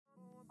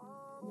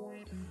Oh,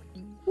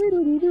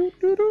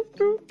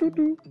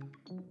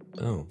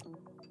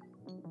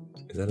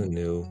 is that a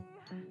new?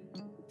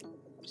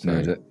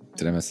 No,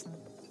 did I miss?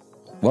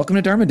 Welcome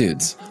to Dharma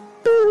Dudes.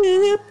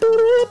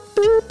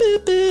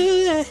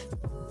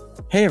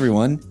 Hey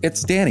everyone,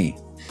 it's Danny.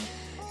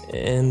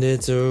 And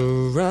it's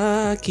a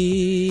Rocky,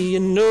 you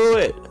know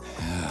it.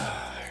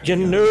 You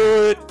know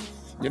it.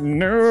 You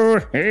know,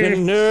 hey. You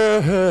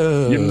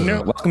know. You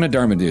know. Welcome to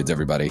Dharma Dudes,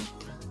 everybody.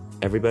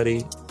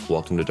 Everybody,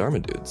 welcome to Dharma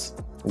Dudes.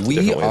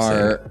 We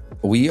are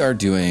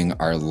doing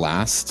our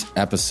last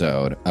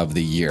episode of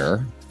the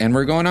year, and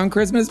we're going on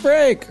Christmas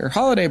break or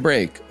holiday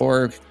break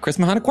or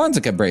Christmas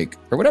Hanukkah break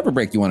or whatever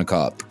break you want to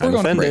call it. I'm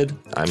offended.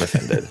 I'm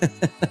offended.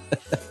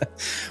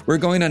 We're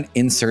going on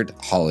insert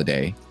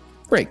holiday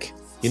break.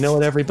 You know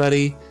what,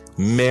 everybody?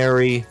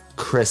 Merry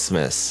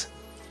Christmas.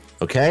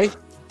 Okay?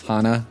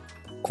 Hana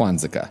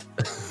Kwanzaa.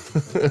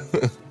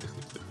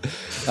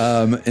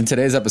 In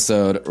today's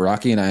episode,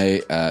 Rocky and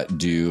I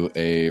do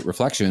a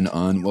reflection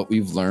on what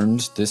we've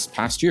learned this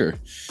past year.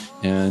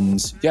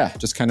 And yeah,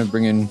 just kind of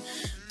bringing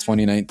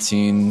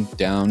 2019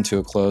 down to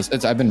a close.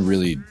 I've been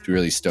really,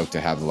 really stoked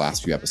to have the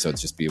last few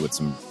episodes just be with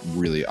some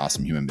really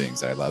awesome human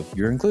beings that I love.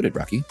 You're included,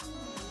 Rocky.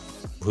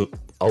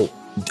 Oh,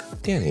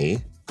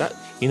 Danny,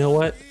 you know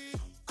what?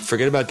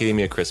 Forget about getting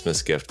me a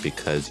Christmas gift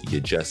because you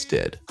just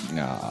did.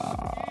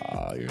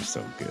 Aw, you're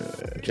so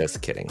good.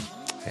 Just kidding.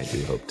 I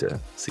do hope to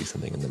see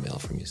something in the mail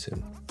from you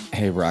soon.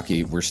 Hey,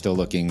 Rocky, we're still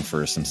looking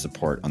for some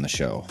support on the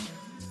show.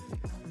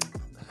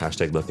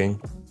 Hashtag looking.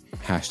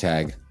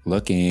 Hashtag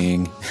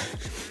looking.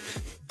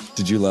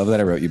 Did you love that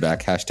I wrote you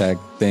back? Hashtag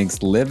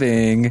thanks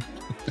living.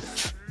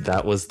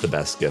 That was the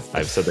best gift.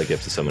 I've said that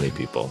gift to so many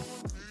people.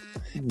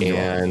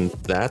 And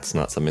that's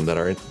not something that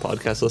our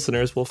podcast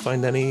listeners will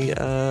find any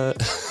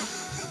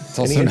it's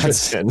also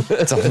interest in.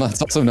 It's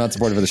also not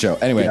supportive of the show.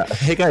 Anyway. Yeah.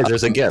 Hey guys,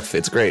 there's a GIF.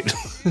 It's great.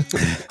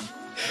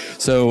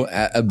 So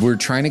we're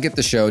trying to get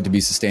the show to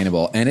be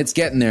sustainable, and it's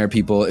getting there,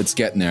 people. It's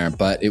getting there,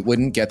 but it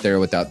wouldn't get there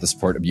without the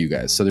support of you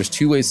guys. So there's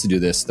two ways to do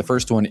this. The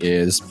first one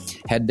is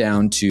head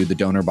down to the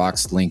donor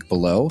box link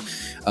below.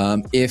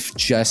 If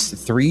just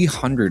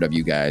 300 of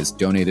you guys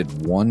donated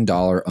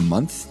 $1 a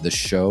month, the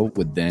show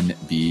would then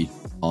be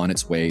on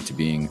its way to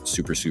being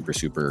super, super,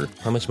 super.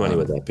 How much money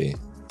would that be?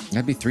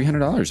 That'd be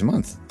 $300 a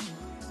month.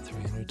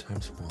 300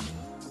 times 1.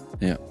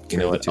 Yeah. You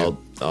know what?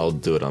 I'll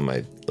do it on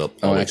my.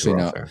 Actually,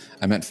 no.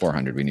 I meant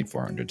 400. We need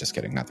 400. Just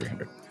kidding. Not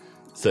 300.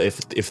 So if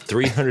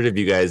 300 of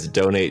you guys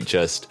donate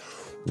just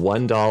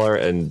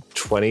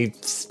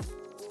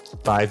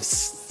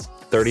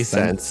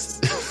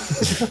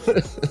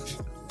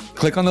 $1.25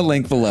 click on the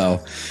link below.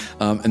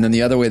 And then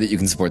the other way that you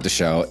can support the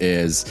show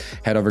is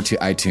head over to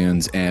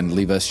iTunes and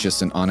leave us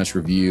just an honest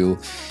review.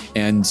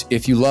 And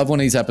if you love one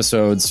of these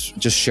episodes,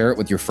 just share it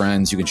with your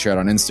friends. You can share it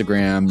on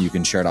Instagram. You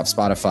can share it off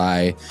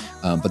Spotify.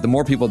 But the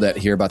more people that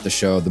hear about the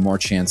show, the more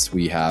chance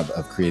we have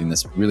of creating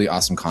this really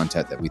awesome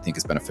content that we think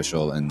is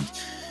beneficial. And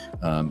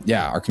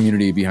our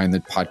community behind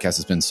the podcast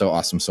has been so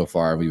awesome so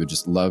far. We would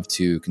just love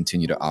to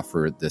continue to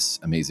offer this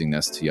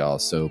amazingness to y'all.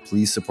 So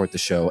please support the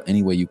show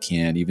any way you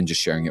can. Even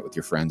just sharing it with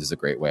your friends is a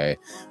great way.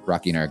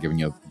 Rocky and I are giving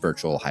you a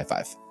virtual high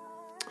five.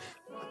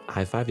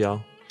 High five,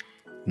 y'all.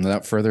 And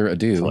without further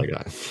ado, that's all I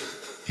got.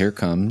 Here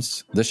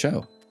comes the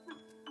show.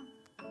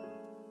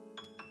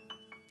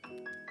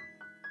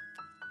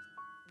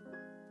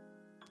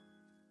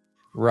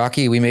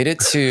 Rocky, we made it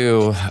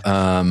to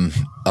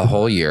a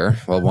whole year.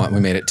 Well,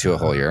 we made it to a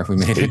whole year. We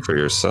made it for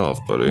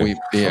yourself, buddy.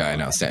 I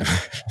know, Sam.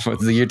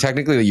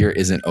 Technically, the year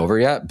isn't over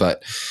yet,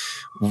 but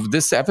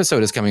this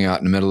episode is coming out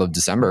in the middle of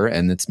December,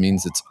 and it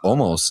means it's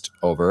almost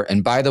over.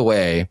 And by the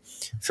way,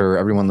 for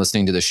everyone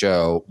listening to the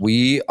show,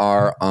 we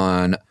are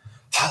on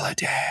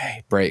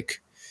holiday break.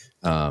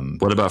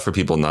 What about for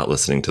people not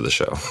listening to the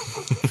show?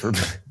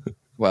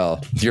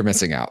 Well, you're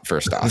missing out,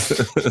 first off.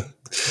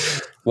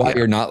 Why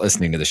you're not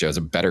listening to the show is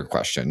a better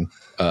question.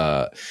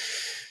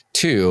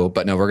 Two,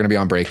 but no, we're going to be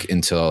on break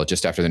until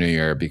just after the new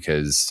year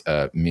because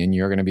me and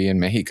you are going to be in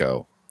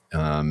Mexico.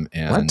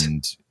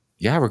 What?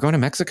 Yeah, we're going to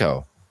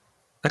Mexico.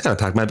 I got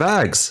to pack my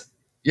bags.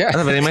 Yeah. I don't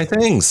have any of my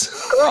things.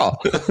 Girl.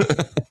 Where did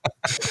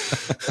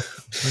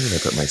I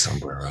put my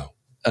sombrero?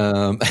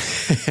 I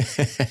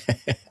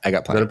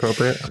got plenty. Is that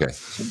appropriate? Okay.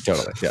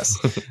 Totally. Yes.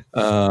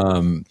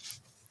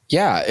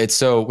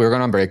 So we're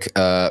going on break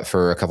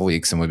for a couple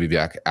weeks, and we'll be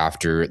back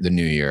after the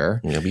new year.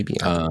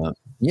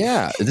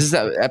 This is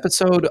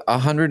episode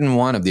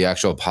 101 of the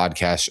actual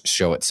podcast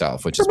show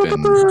itself, which has been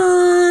Hold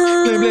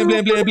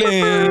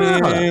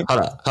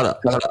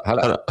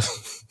up.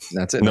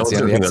 That's it. No one's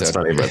going to think that's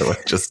funny, by the way,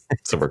 just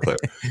so we're clear.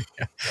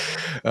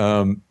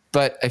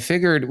 But I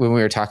figured when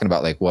we were talking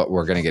about like what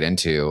we're going to get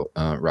into,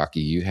 Rocky,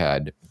 you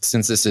had,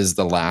 since this is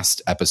the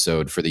last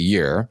episode for the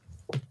year,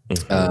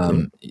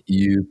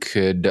 you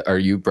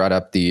brought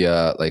up the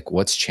like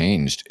what's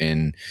changed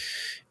in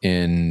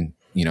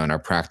our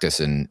practice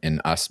and in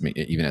us,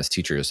 even as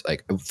teachers.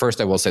 Like,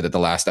 first I will say that the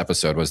last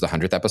episode was the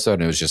 100th episode,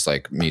 and it was just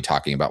like me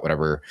talking about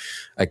whatever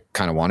I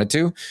kind of wanted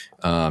to,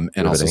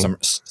 and also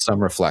some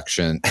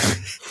reflection.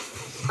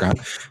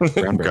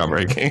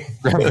 Groundbreaking.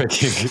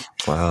 Groundbreaking.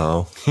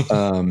 Wow.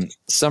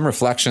 Some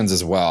reflections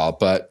as well,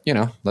 but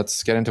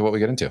let's get into what we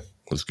get into.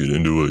 Let's get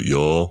into it,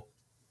 y'all.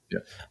 Yeah.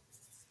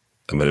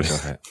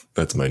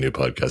 That's my new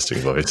podcasting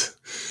voice.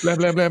 Blah,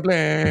 blah, blah,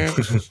 blah.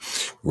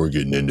 We're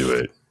getting into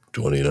it.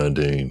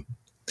 2019.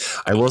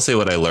 I will say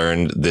what I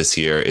learned this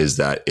year is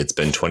that it's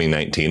been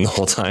 2019 the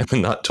whole time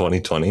and not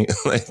 2020.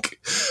 Like,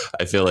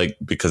 I feel like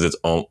because it's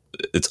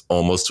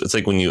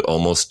like when you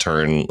almost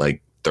turn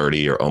like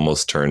 30 or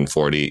almost turn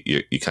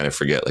 40, you kind of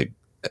forget, like,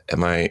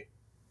 am I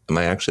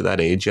actually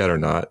that age yet or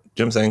not?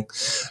 Do you know what I'm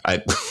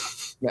saying?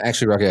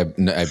 Actually, Rocky,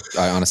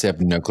 I honestly have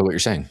no clue what you're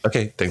saying.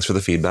 Okay, thanks for the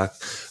feedback.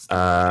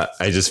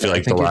 I just feel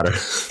like the latter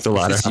half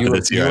of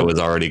this year, I was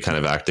already kind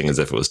of acting as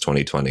if it was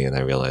 2020, and I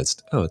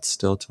realized, it's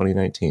still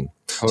 2019.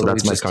 Totally, so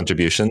that's my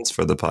contributions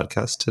for the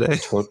podcast today.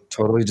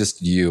 Totally,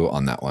 just you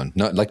on that one.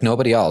 No, like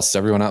nobody else.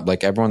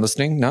 Everyone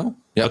listening? No.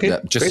 Yeah. Okay,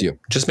 just great. You.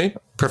 Just me.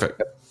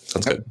 Perfect.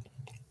 Sounds good.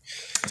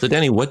 So,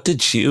 Danny, what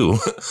did you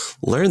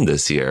learn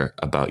this year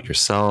about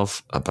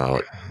yourself,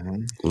 about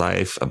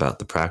life, about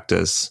the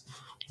practice?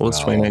 What's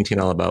 2019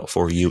 all about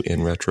for you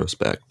in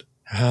retrospect?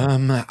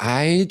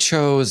 I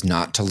chose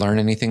not to learn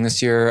anything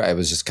this year. I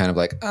was just kind of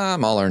like,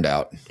 I'm all learned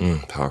out.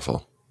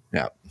 Powerful.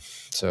 Yeah.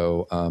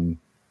 So,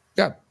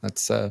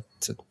 that's what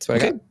I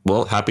got.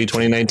 Well, happy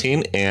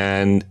 2019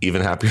 and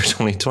even happier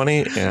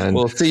 2020. And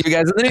we'll see you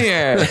guys in the new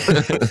year.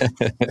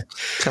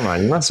 Come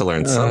on, you must have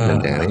learned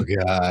something, Danny. Oh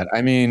God.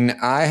 I mean,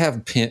 I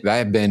have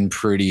been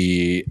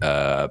pretty,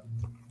 I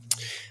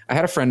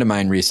had a friend of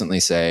mine recently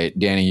say,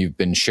 Danny, you've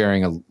been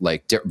sharing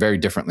very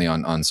differently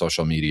on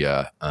social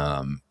media.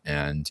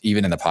 And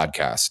even in the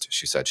podcast,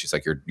 she's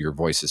like, your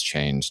voice has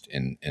changed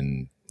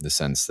in the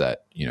sense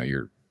that,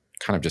 you're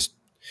kind of just,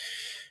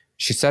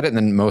 she said it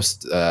in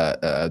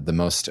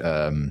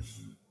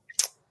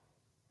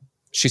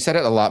she said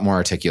it a lot more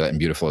articulate and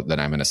beautiful than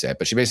I'm going to say it,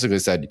 but she basically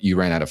said, you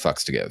ran out of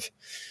fucks to give.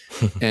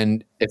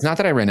 And it's not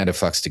that I ran out of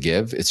fucks to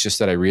give. It's just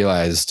that I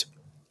realized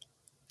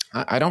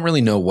I don't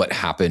really know what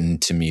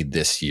happened to me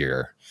this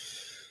year.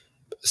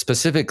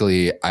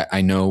 Specifically,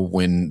 I know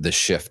when the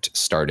shift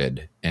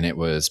started, and it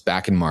was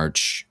back in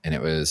March, and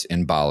it was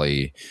in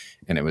Bali,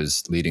 and it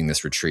was leading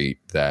this retreat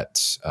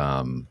that,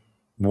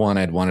 one,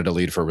 I'd wanted to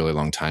lead for a really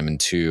long time, and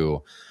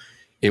two,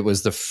 it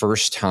was the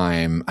first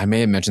time, I may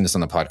have mentioned this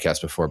on the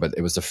podcast before, but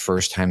it was the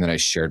first time that I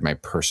shared my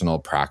personal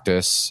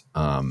practice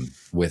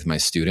with my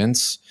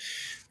students,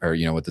 or,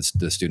 with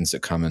the students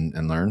that come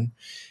and learn.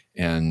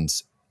 And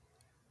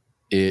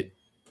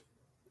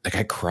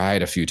I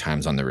cried a few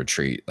times on the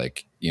retreat,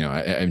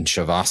 in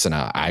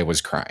Shavasana, I was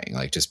crying,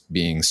 just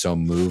being so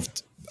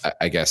moved.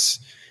 I guess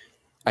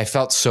I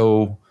felt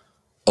so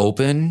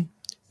open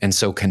and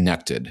so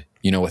connected,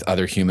 with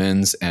other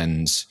humans.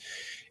 And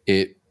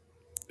it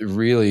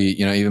really,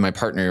 even my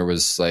partner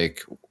was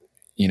like,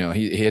 he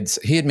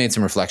had made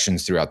some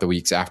reflections throughout the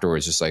weeks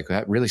afterwards, just like,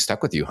 that really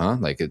stuck with you, huh?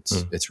 Like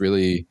it's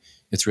really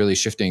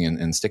shifting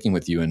and sticking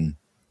with you. And,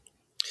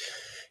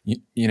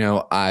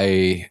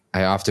 I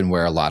often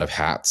wear a lot of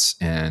hats,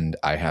 and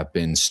I have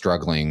been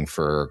struggling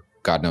for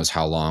God knows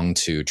how long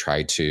to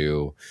try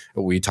to,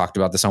 we talked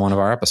about this on one of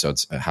our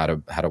episodes, how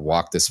to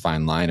walk this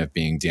fine line of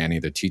being Danny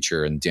the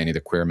teacher, and Danny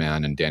the queer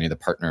man, and Danny the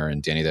partner,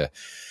 and Danny the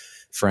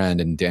friend,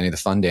 and Danny the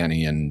fun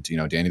Danny, and,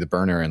 Danny the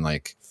burner. And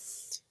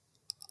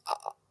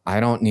I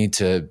don't need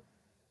to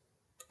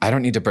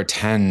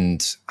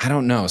pretend. I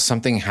don't know.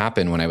 Something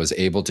happened when I was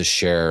able to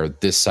share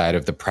this side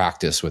of the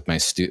practice with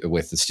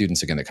with the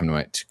students again that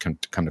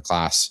come to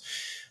class,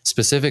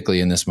 specifically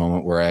in this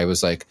moment where I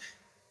was like,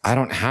 I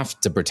don't have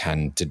to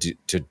pretend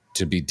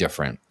to be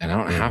different, and I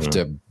don't have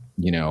to,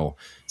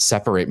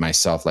 separate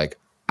myself. Like,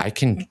 I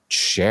can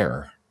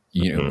share,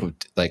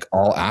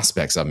 all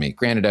aspects of me.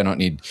 Granted, I don't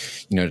need,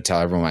 to tell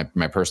everyone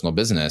my personal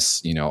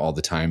business, all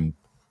the time,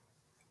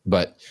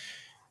 but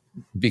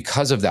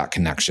because of that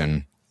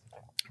connection,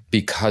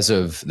 because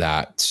of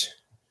that,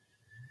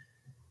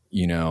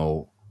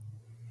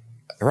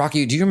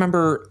 Rocky, do you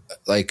remember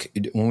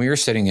when we were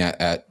sitting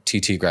at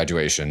TT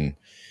graduation,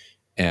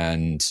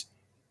 and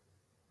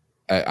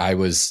I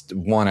was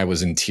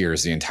in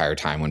tears the entire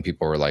time when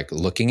people were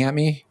looking at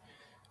me,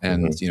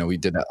 and, we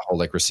did that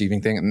whole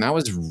receiving thing. And that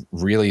was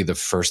really the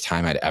first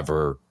time I'd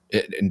ever,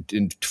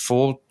 in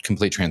full,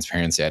 complete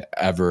transparency, I'd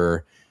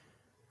ever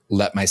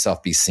let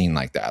myself be seen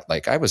like that.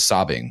 I was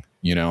sobbing,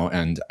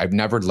 and I've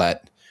never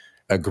let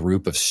a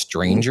group of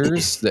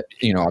strangers that,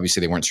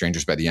 obviously they weren't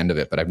strangers by the end of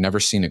it, but I've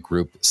never seen a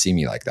group see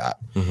me like that.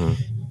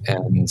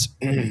 And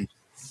I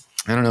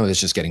don't know, it's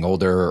just getting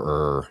older,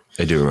 or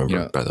I do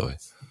remember, by the way.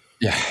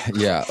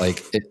 Yeah.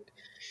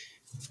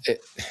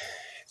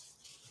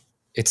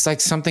 It's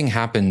like something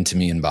happened to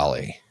me in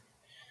Bali,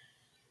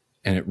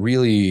 and it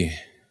really,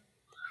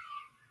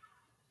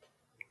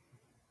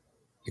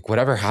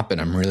 whatever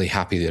happened, I'm really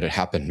happy that it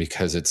happened,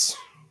 because it's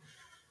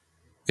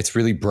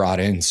really brought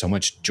in so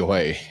much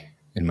joy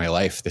in my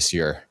life this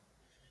year.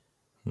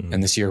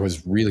 And this year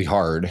was really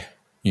hard,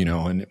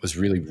 and it was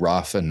really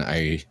rough. And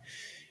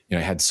I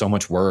had so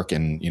much work,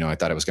 and, I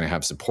thought I was going to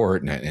have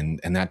support,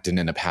 and that didn't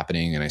end up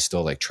happening. And I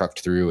still like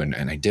trucked through, and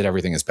I did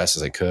everything as best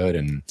as I could.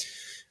 And,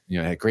 I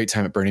had a great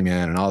time at Burning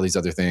Man and all these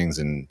other things.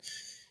 And,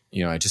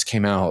 I just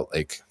came out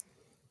like,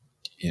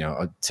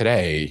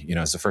 today,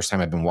 it's the first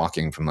time I've been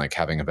walking from like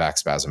having a back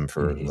spasm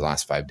for the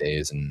last 5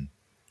 days. And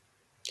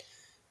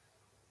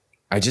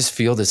I just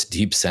feel this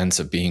deep sense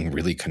of being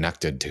really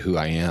connected to who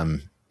I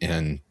am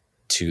and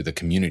to the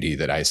community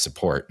that I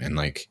support. And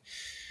like,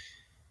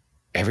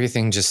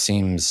 everything just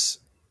seems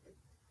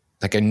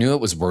like I knew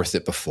it was worth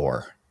it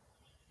before.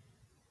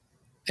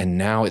 And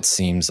now it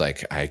seems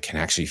like I can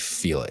actually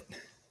feel it.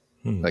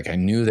 Like I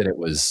knew that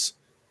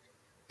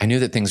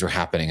things were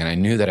happening, and I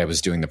knew that I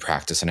was doing the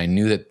practice, and I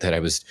knew that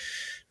I was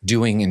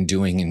doing and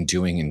doing and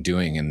doing and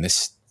doing. And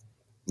this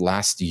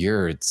last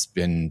year, it's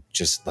been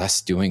just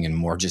less doing and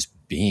more just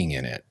being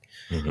in it.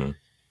 Mm-hmm.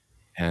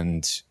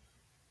 And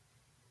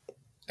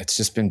it's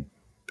just been,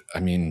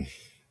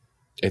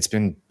 it's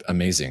been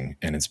amazing,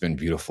 and it's been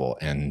beautiful.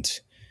 And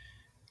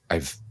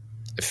I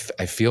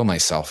feel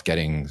myself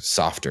getting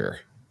softer,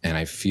 and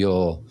I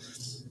feel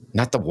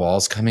not the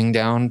walls coming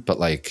down, but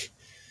like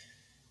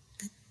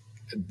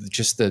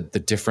just the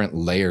different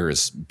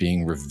layers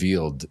being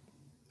revealed,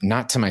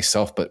 not to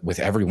myself, but with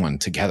everyone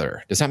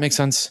together. Does that make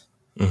sense?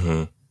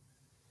 Mm-hmm.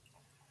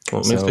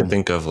 Well, it makes me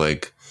think of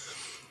like,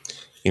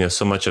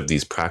 so much of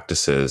these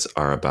practices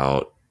are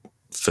about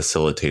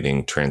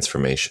facilitating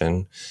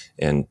transformation,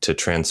 and to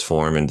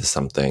transform into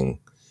something,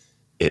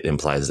 it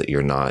implies that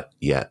you're not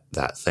yet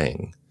that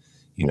thing,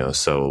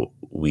 so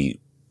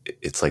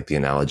it's like the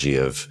analogy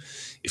of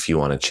if you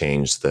want to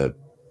change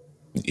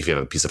if you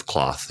have a piece of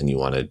cloth and you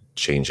want to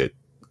change it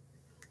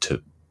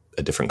to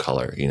a different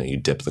color, you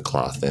dip the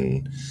cloth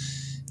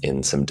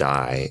in some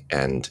dye,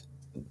 and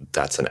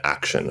that's an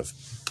action of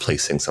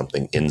placing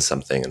something in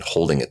something and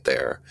holding it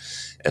there.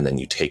 And then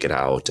you take it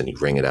out and you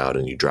wring it out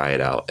and you dry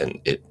it out, and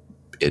it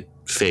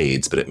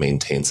fades, but it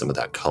maintains some of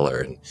that color.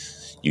 And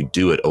you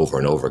do it over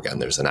and over again.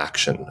 There's an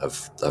action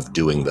of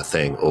doing the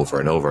thing over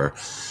and over.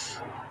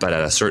 But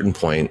at a certain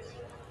point,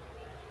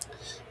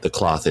 the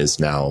cloth is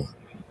now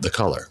the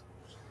color.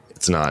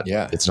 It's not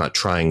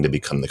trying to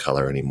become the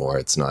color anymore.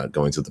 It's not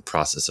going through the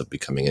process of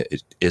becoming it.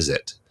 It is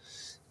it.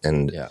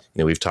 And,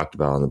 we've talked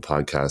about on the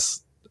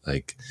podcast,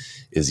 like,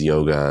 is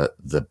yoga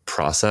the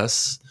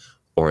process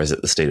or is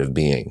it the state of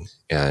being?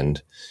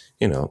 And,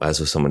 as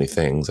with so many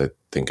things, I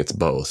think it's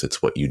both.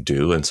 It's what you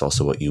do, and it's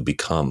also what you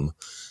become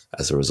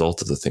as a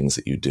result of the things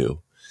that you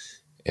do.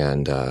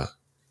 And, I've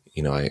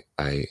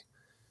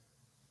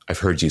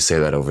heard you say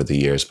that over the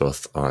years,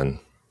 both on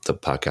the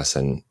podcast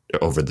and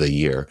over the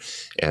year,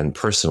 and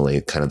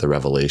personally, kind of the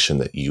revelation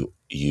that you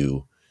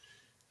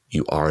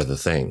are the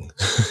thing.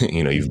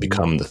 You've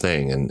become the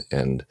thing,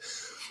 and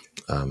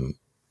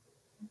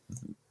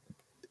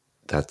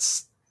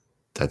that's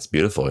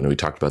beautiful. And we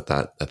talked about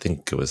that. I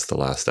think it was the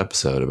last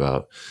episode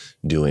about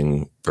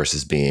doing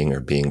versus being, or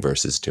being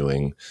versus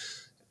doing.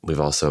 We've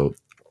also,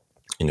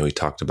 we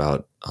talked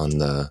about on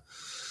the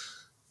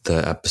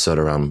episode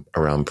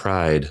around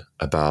Pride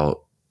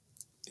about,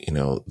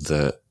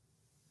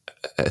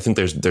 I think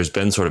there's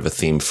been sort of a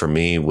theme for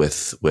me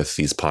with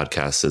these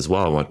podcasts as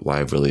well. Why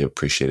I've really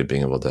appreciated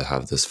being able to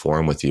have this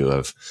forum with you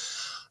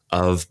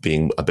of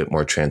being a bit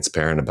more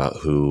transparent about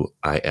who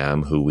I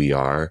am, who we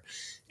are.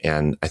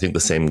 And I think the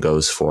same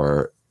goes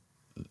for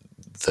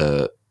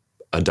the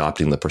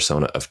adopting the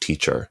persona of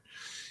teacher.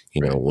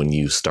 When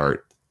you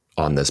start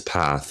on this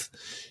path,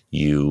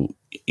 you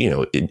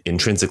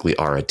intrinsically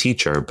are a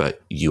teacher,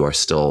 but you are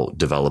still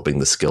developing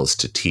the skills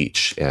to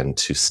teach and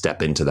to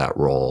step into that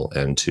role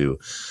and to,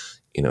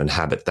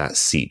 inhabit that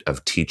seat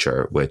of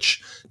teacher,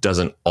 which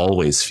doesn't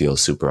always feel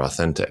super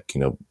authentic.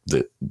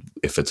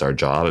 If it's our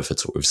job, if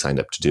it's what we've signed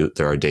up to do,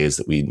 there are days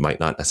that we might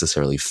not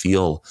necessarily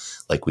feel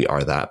like we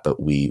are that, but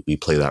we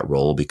play that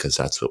role because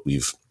that's what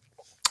we've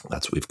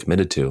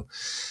committed to.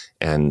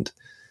 And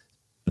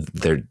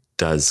there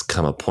does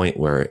come a point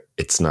where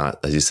it's not,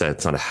 as you said,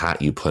 it's not a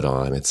hat you put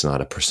on. It's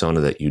not a persona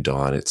that you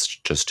don. It's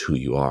just who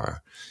you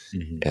are.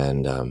 Mm-hmm.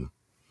 And,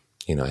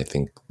 I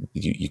think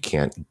you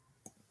can't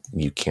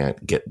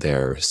get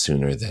there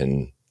sooner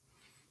than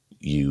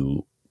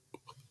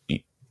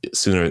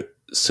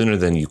sooner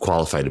than you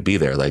qualify to be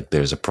there. Like,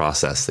 there's a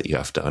process that you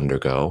have to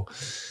undergo.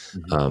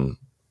 Mm-hmm.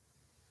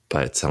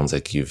 But it sounds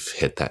like you've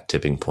hit that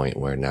tipping point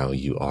where now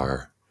you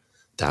are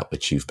that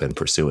which you've been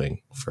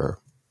pursuing for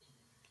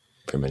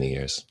many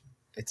years.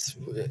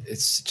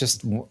 It's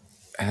just,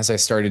 as I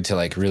started to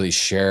like really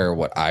share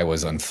what I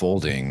was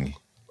unfolding,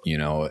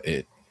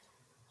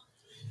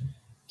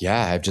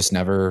 I've just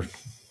never,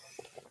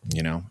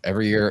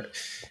 every year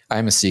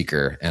I'm a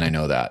seeker, and I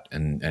know that,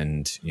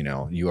 and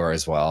you are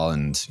as well.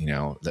 And,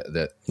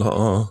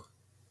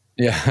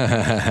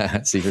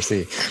 yeah, seeker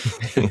seek,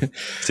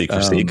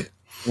 seeker seek,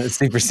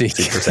 seek for seek,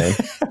 seek for same.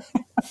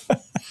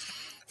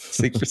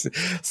 Seek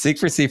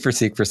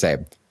for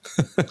same.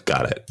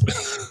 Got it.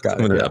 I'm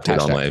going to update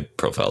all my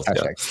profiles.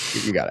 Yeah.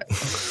 You got it.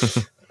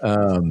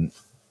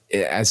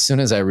 As soon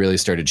as I really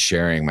started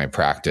sharing my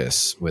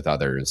practice with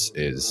others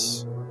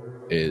is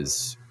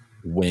is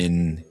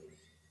when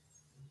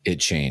it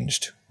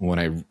changed, what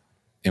I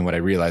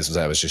realized was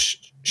I was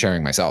just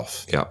sharing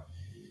myself, Yeah.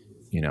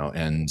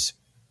 And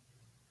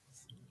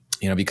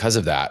because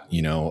of that,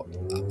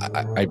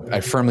 I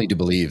firmly do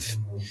believe,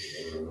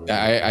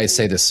 I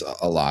say this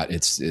a lot.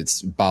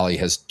 It's Bali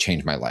has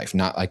changed my life.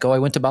 Not like, oh, I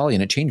went to Bali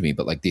and it changed me,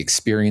 but like the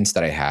experience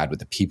that I had with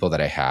the people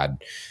that I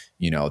had,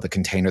 the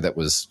container that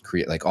was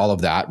created, like all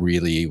of that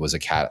really was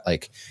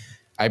like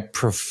I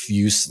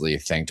profusely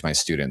thanked my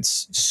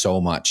students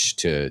so much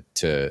to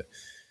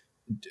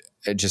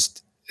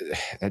just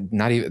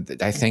not even,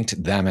 I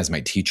thanked them as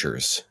my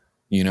teachers.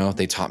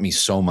 They taught me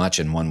so much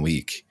in 1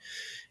 week,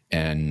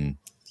 and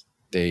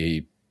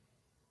they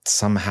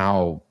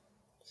somehow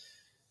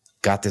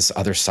got this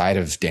other side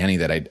of Danny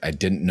that I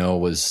didn't know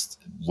was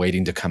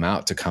waiting to come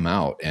out.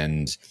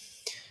 And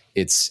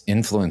it's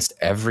influenced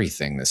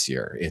everything this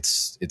year.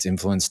 It's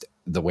influenced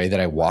the way that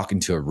I walk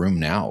into a room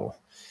now.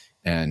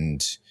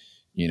 And,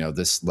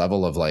 this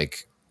level of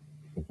like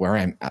where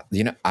I'm at,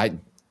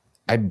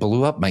 I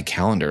blew up my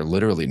calendar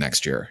literally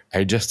next year.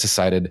 I just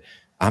decided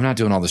I'm not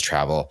doing all this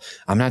travel.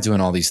 I'm not doing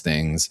all these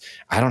things.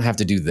 I don't have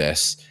to do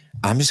this.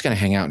 I'm just going to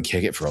hang out and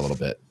kick it for a little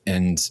bit.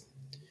 And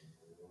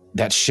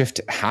that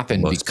shift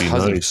happened Must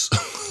because be nice.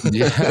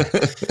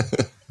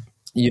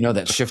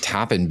 That shift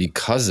happened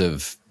because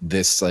of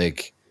this,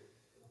 like,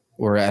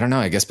 or I don't know,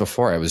 I guess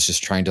before I was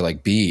just trying to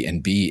like be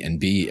and be and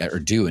be, or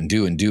do and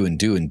do and do and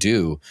do and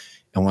do.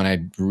 And when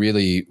I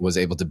really was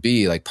able to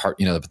be like part,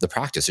 the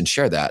practice and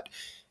share that,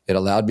 it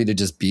allowed me to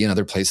just be in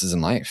other places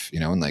in life,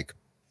 and like,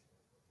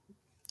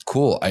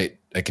 cool. I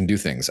can do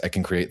things. I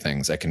can create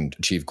things. I can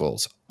achieve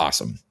goals.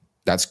 Awesome.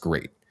 That's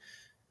great.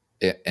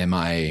 Am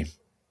I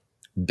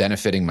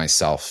benefiting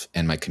myself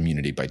and my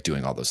community by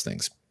doing all those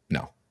things?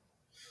 No.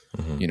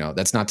 Mm-hmm.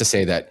 That's not to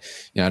say that,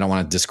 I don't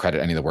want to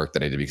discredit any of the work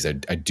that I did, because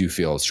I do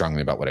feel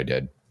strongly about what I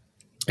did.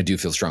 I do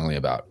feel strongly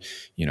about,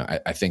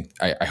 I think,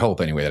 I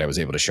hope anyway, that I was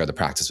able to share the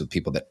practice with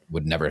people that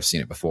would never have seen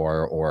it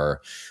before,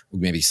 or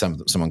maybe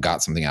someone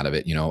got something out of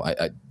it.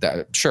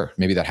 Sure,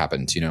 maybe that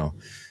happened,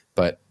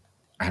 but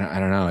I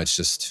don't know. It's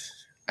just,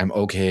 I'm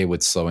okay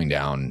with slowing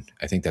down.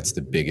 I think that's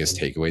the biggest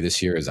takeaway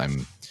this year is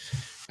I'm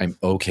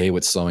okay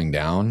with slowing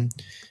down,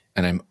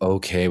 and I'm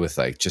okay with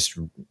like, just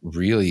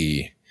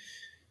really,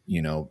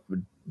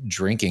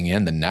 drinking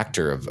in the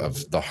nectar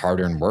of the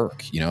hard-earned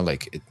work,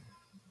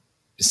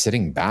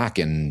 sitting back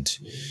and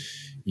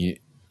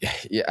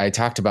I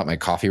talked about my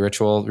coffee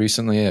ritual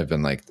recently. I've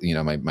been like,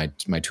 my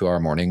 2-hour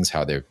mornings,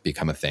 how they've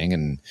become a thing.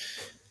 And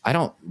I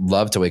don't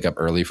love to wake up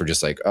early for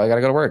just like, oh, I gotta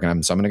go to work. So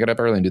I'm going to get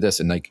up early and do this.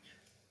 And like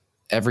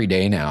every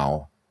day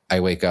now I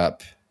wake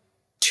up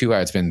 2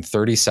 hours. It's been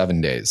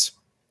 37 days.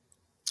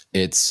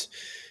 It's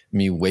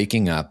me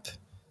waking up,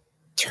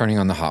 turning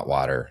on the hot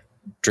water,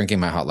 drinking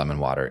my hot lemon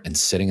water, and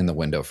sitting in the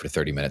window for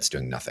 30 minutes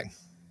doing nothing,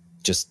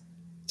 just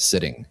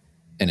sitting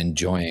and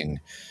enjoying,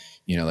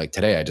 like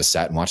today I just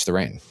sat and watched the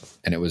rain,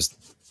 and it was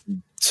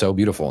so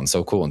beautiful and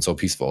so cool and so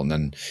peaceful. And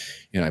then,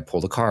 I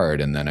pulled a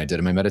card, and then I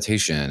did my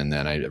meditation, and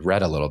then I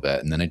read a little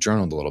bit, and then I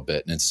journaled a little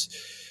bit. And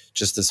it's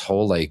just this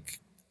whole, like,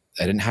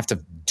 I didn't have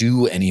to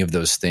do any of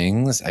those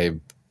things.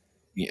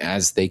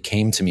 As they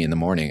came to me in the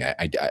morning,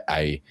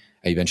 I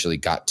eventually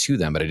got to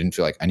them, but I didn't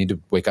feel like I need to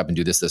wake up and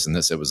do this, this, and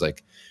this. It was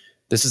like,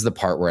 this is the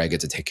part where I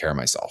get to take care of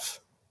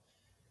myself.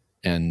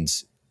 And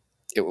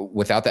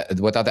without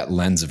that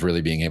lens of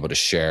really being able to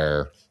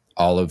share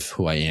all of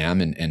who I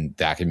am, and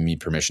that giving me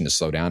permission to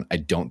slow down, I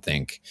don't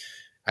think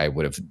I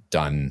would have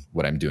done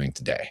what I'm doing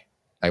today.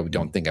 I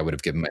don't think I would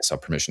have given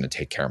myself permission to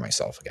take care of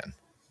myself again.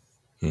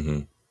 Mm-hmm.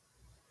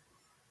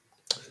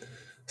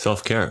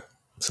 Self-care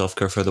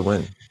for the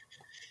win.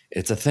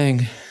 It's a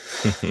thing.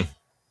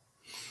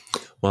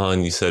 Well,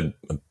 and you said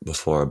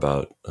before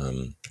about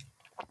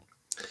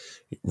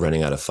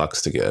running out of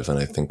fucks to give. And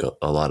I think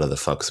a lot of the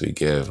fucks we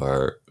give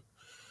are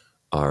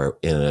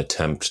in an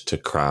attempt to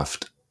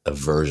craft a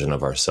version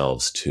of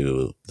ourselves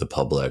to the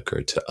public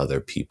or to other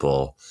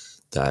people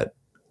that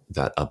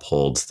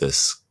upholds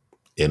this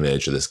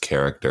image or this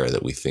character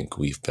that we think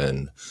we've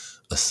been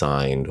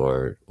assigned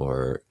or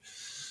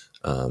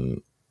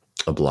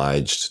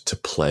obliged to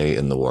play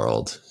in the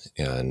world.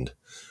 And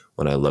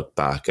when I look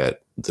back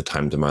at the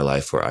times in my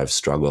life where I've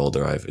struggled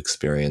or I've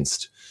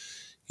experienced,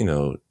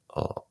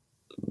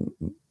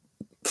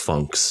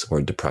 funks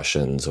or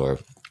depressions or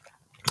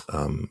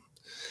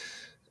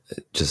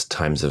just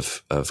times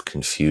of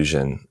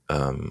confusion,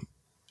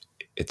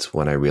 it's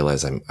when I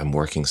realize I'm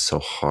working so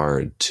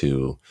hard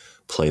to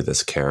play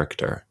this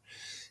character,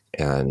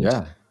 and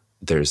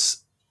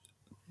there's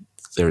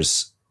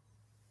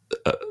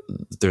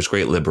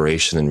great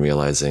liberation in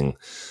realizing,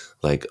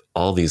 like,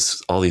 all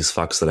these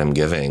fucks that I'm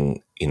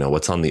giving,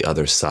 what's on the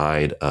other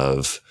side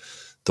of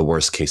the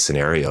worst case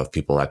scenario of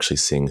people actually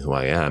seeing who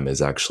I am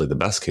is actually the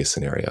best case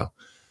scenario,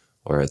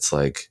 where it's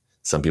like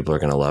some people are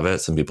going to love it,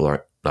 some people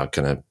are not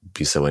going to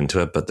be so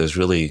into it, but there's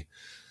really,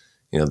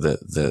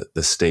 the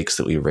stakes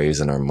that we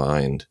raise in our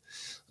mind,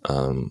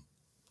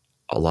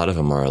 a lot of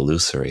them are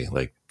illusory.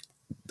 Like,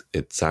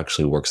 it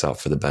actually works out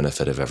for the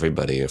benefit of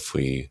everybody if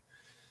we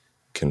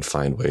can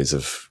find ways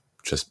of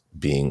just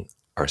being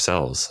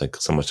ourselves. Like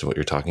so much of what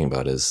you're talking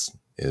about is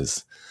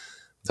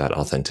that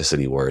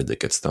authenticity word that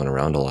gets thrown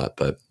around a lot,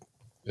 but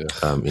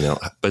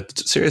but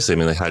seriously, I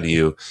mean, like, how do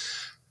you,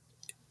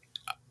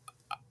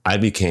 I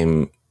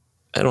became,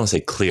 I don't want to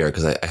say clear,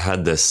 because I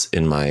had this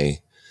in my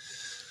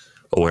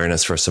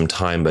awareness for some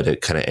time, but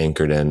it kind of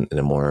anchored in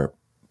a more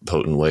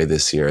potent way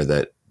this year,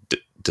 that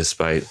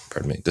despite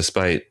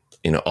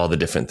all the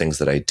different things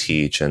that I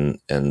teach and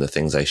the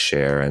things I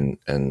share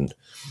and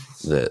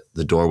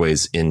the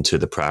doorways into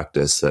the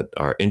practice that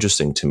are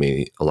interesting to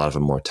me, a lot of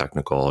them more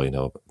technical,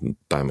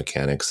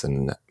 biomechanics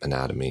and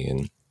anatomy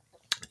and,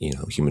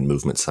 human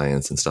movement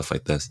science and stuff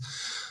like this.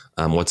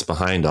 What's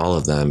behind all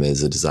of them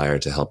is a desire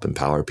to help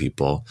empower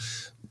people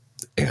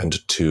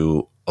and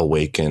to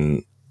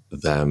awaken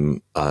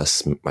them,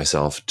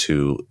 myself,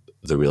 to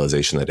the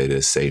realization that it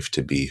is safe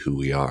to be who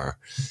we are,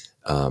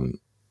 and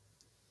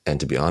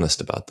to be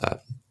honest about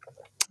that.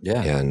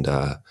 Yeah. And,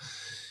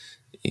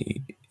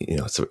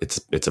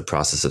 it's a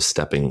process of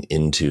stepping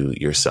into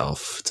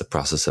yourself. It's a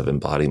process of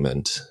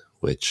embodiment,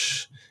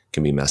 which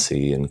can be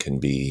messy and can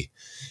be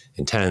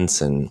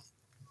intense and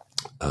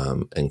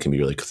can be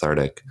really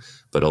cathartic,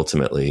 but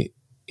ultimately,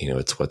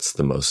 it's what's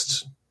the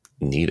most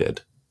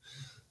needed.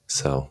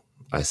 So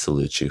I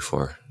salute you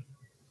for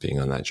being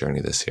on that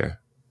journey this year.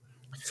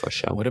 For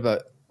sure. What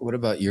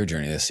about your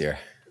journey this year?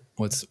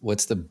 What's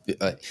the,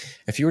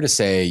 if you were to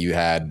say you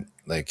had,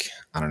 like,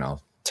 I don't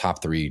know,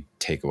 top 3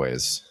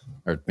 takeaways,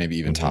 or maybe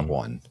even top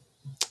 1?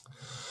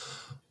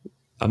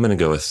 I'm going to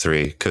go with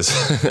 3 because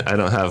I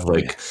don't have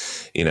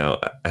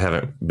I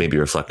haven't maybe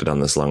reflected on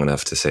this long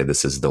enough to say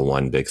this is the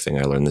one big thing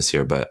I learned this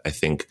year. But I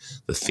think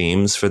the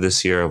themes for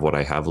this year of what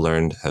I have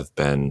learned have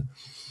been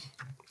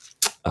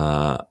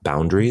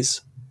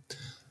boundaries.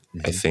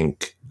 Mm-hmm. I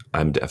think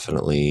I'm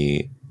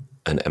definitely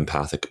an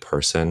empathic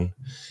person.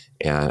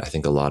 And I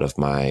think a lot of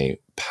my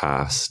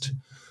past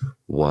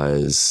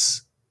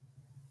was,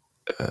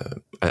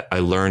 I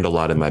learned a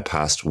lot in my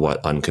past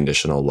what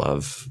unconditional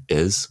love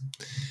is,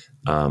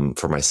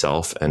 for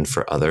myself and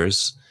for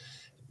others.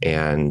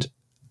 And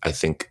I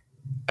think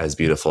as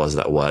beautiful as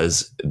that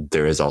was,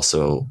 there is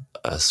also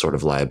a sort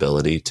of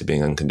liability to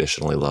being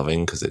unconditionally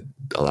loving, because it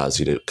allows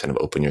you to kind of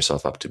open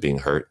yourself up to being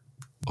hurt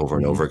over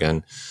and over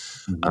again.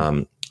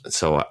 Mm-hmm.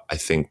 So I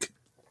think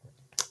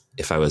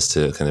if I was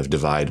to kind of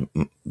divide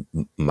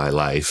my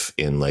life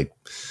in like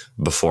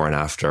before and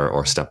after,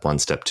 or step 1,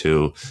 step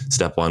 2,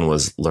 step 1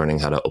 was learning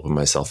how to open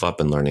myself up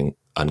and learning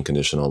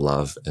unconditional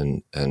love.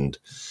 And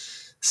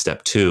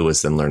step 2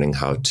 is then learning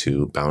how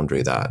to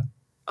boundary that,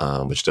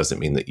 which doesn't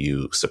mean that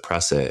you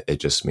suppress it. It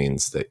just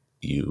means that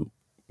you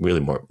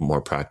really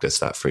more practice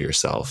that for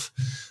yourself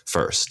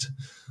first,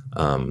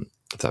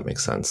 if that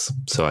makes sense.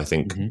 So I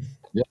think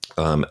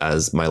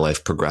as my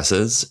life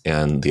progresses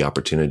and the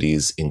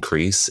opportunities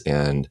increase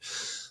and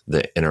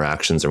the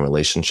interactions and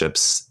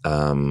relationships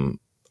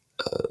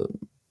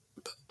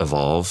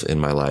evolve in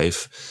my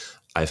life,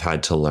 I've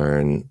had to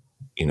learn,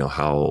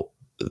 how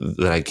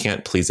that I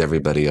can't please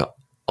everybody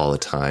all the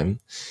time.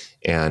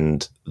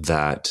 And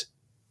that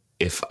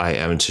if I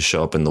am to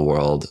show up in the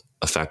world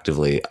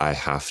effectively, I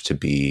have to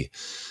be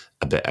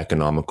a bit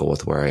economical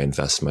with where I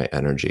invest my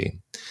energy.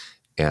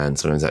 And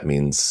sometimes that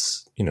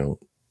means,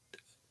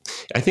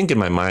 I think in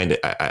my mind,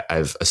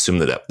 I've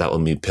assumed that will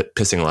be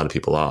pissing a lot of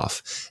people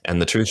off.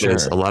 And the truth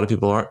is, a lot of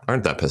people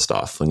aren't that pissed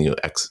off when you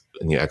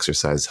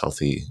exercise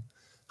healthy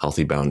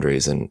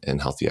boundaries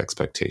and healthy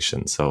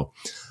expectations. So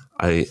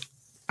I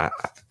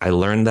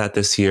learned that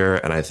this year,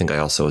 and I think I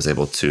also was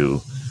able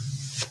to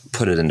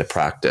put it into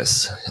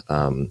practice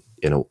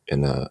in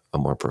a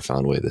more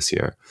profound way this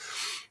year.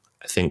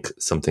 I think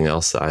something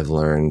else that I've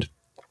learned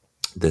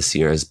this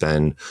year has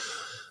been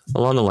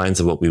along the lines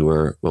of what we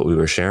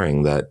were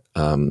sharing, that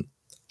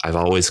I've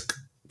always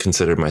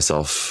considered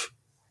myself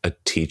a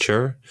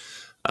teacher,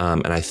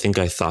 and I think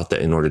I thought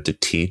that in order to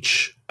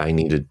teach, I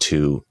needed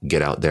to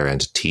get out there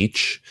and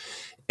teach.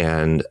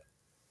 And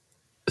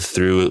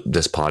through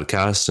this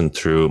podcast and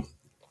through,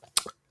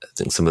 I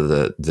think, some of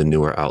the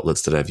newer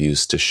outlets that I've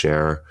used to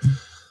share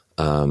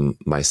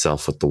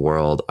myself with the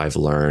world, I've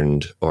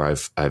learned, or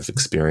I've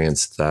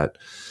experienced that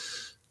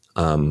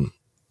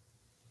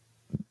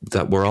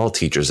that we're all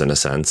teachers in a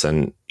sense,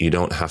 and you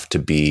don't have to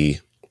be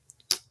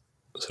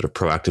sort of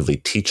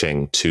proactively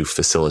teaching to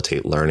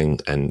facilitate learning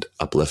and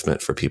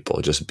upliftment for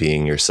people. Just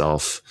being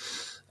yourself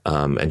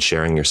and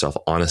sharing yourself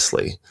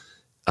honestly,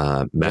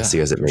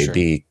 messy as it may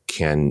be,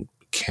 can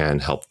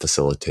help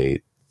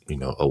facilitate,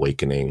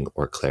 awakening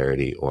or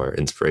clarity or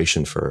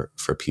inspiration for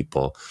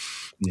people.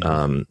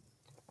 And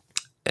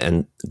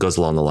it goes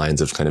along the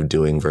lines of kind of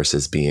doing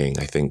versus being.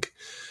 I think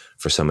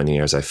for so many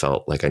years, I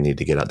felt like I need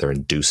to get out there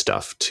and do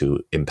stuff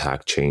to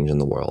impact change in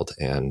the world.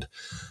 And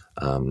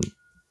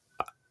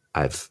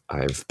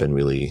I've been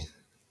really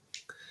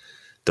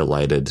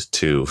delighted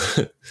to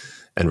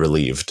and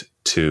relieved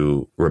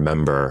to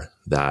remember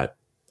that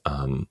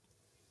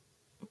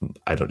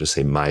I don't just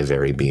say my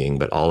very being,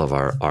 but all of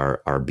our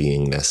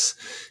beingness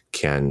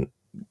can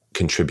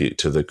contribute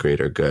to the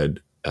greater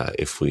good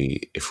if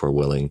we're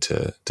willing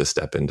to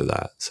step into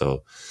that.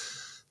 So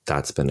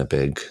that's been a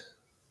big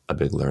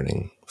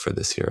learning for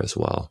this year as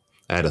well.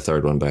 I had a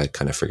third one, but I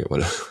kind of forget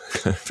what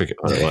it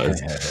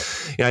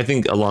was. Yeah, I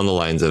think along the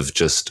lines of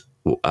just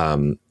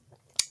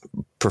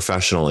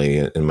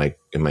professionally in my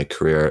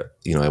career,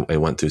 I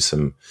went through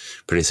some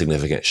pretty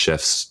significant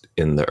shifts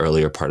in the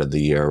earlier part of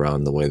the year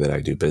around the way that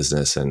I do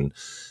business and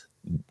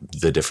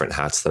the different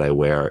hats that I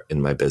wear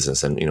in my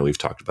business. And we've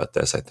talked about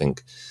this. I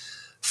think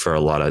for a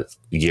lot of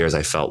years,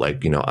 I felt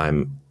like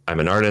I'm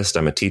an artist,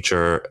 I'm a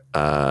teacher,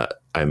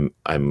 I'm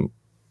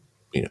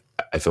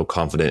I feel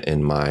confident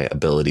in my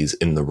abilities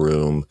in the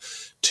room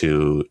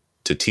to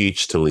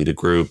teach, to lead a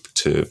group,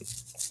 to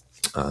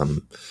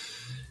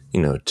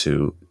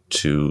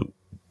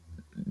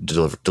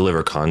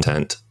deliver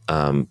content.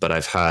 But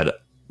I've had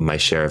my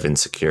share of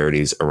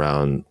insecurities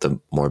around the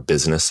more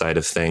business side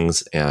of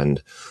things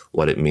and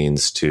what it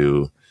means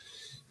to,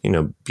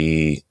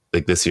 be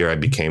like this year I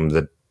became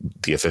the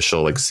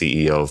official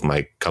CEO of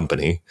my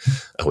company,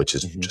 which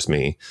is just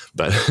me.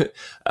 But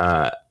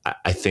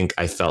I think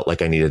I felt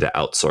like I needed to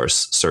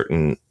outsource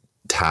certain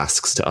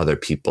tasks to other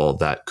people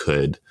that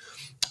could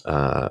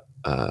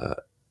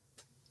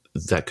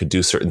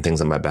do certain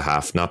things on my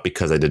behalf, not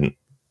because I didn't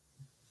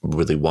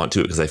really want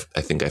to, because I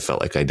think I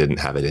felt like I didn't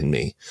have it in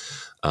me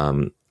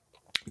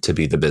to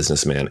be the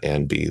businessman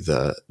and be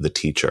the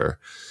teacher.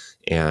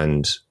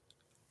 And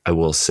I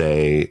will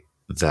say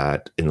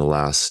that in the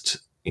last,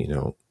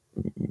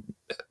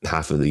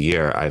 half of the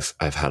year,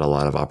 I've had a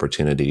lot of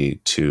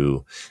opportunity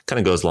to kind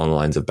of goes along the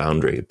lines of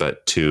boundary,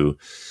 but to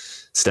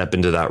step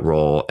into that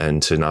role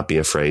and to not be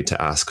afraid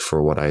to ask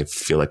for what I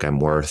feel like I'm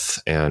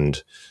worth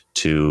and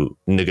to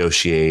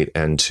negotiate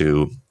and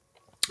to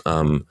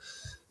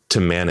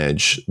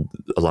manage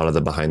a lot of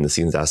the behind the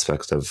scenes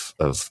aspects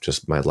of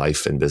just my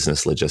life and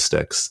business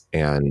logistics.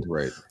 And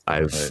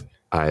I've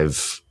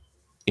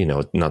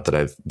not that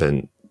I've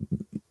been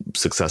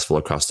successful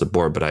across the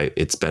board, but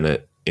it's been an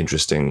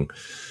interesting,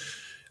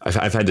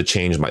 I've had to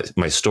change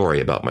my story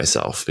about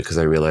myself because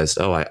I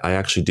realized, I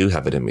actually do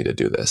have it in me to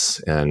do this.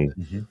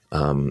 And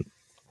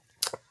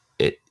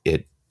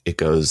it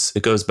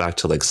goes back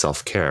to like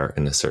self-care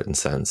in a certain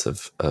sense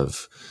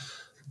of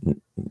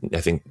I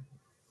think,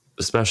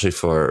 especially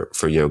for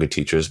yoga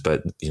teachers,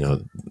 but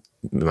it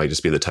might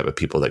just be the type of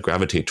people that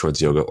gravitate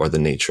towards yoga or the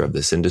nature of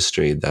this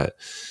industry that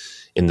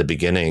in the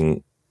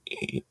beginning,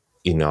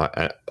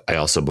 I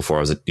also, before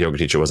I was a yoga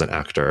teacher, was an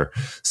actor.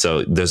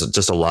 So there's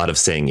just a lot of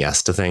saying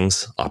yes to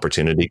things,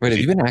 opportunity. Wait, have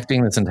you been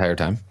acting this entire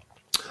time?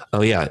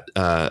 Oh yeah.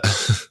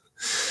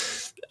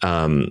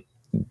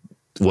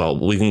 Well,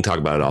 we can talk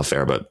about it off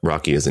air, but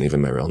Rocky isn't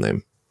even my real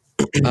name.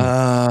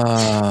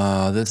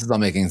 This is all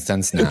making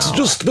sense now. It's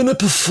just been a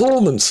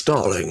performance,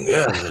 darling.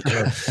 Yeah.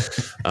 Okay.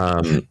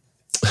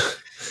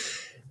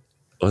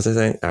 What was I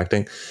saying?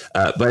 Acting.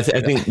 But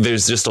I think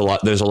there's just a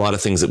lot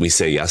of things that we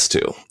say yes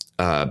to.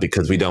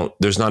 Because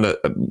there's not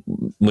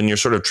when you're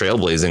sort of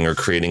trailblazing or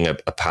creating a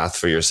path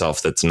for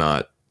yourself that's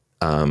not,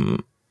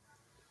 that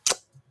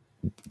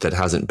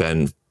hasn't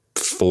been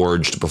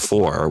forged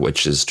before,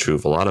 which is true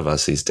of a lot of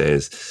us these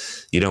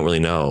days, you don't really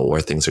know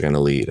where things are going to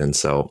lead. And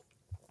so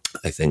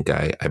I think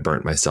I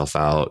burnt myself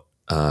out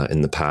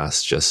in the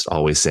past, just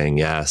always saying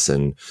yes.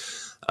 And,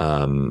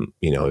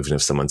 even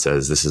if someone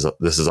says this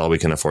is all we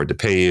can afford to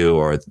pay you,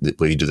 or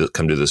will you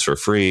come do this for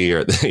free?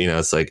 Or,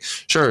 it's like,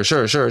 sure.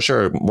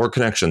 More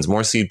connections,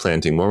 more seed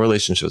planting, more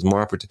relationships,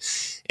 more opportunity.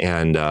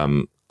 And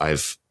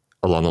I've,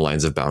 along the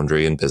lines of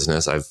boundary in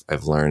business,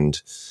 I've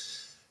learned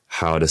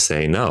how to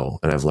say no.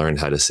 And I've learned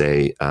how to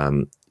say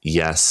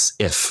yes,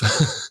 if,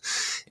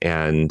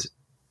 and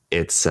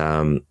it's,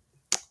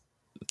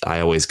 I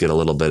always get a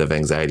little bit of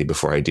anxiety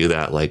before I do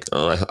that. Like,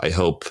 I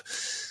hope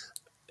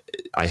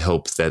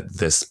that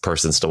this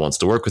person still wants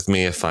to work with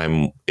me. If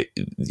I'm,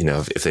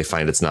 if they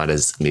find it's not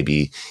as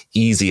maybe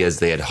easy as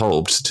they had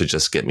hoped to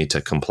just get me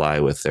to comply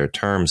with their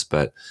terms.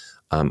 But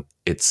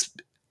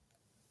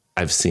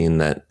I've seen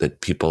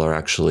that people are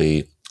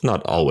actually,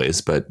 not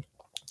always, but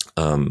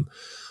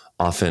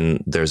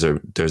often there's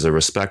a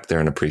respect there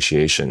and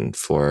appreciation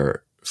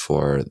for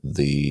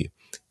the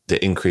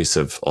increase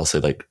of, I'll say,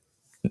 like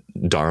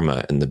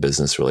dharma in the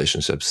business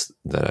relationships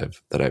that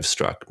I've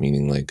struck,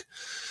 meaning like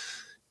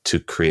to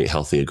create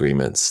healthy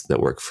agreements that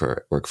work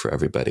for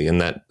everybody.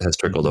 And that has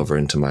trickled over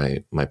into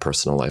my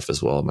personal life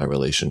as well, my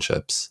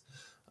relationships.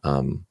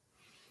 I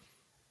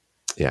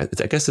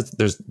guess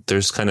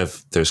there's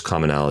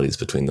commonalities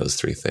between those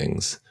three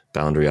things: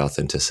 boundary,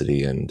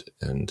 authenticity,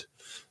 and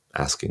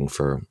asking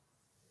for,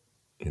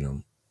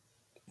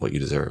 what you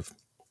deserve.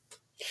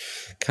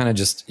 Kind of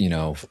just,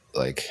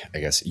 like, I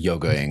guess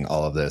yogaing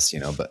all of this,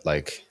 but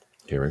like,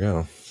 here we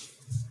go.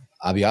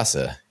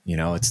 Abhyasa,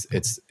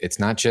 it's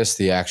not just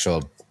the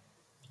actual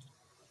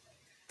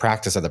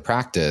practice of the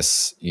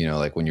practice,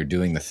 like when you're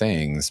doing the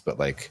things, but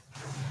like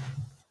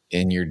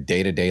in your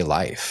day-to-day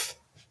life,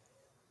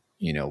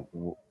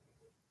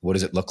 what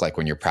does it look like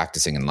when you're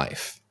practicing in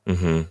life?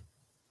 Mm-hmm.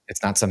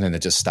 It's not something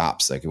that just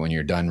stops. Like when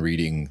you're done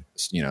reading,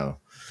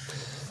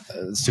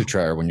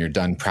 sutra, or when you're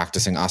done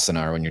practicing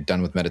asana, or when you're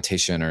done with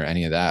meditation or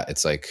any of that.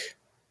 It's like,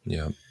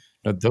 Yeah.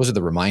 those are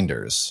the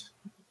reminders,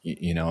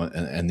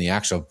 and the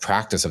actual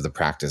practice of the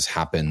practice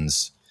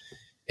happens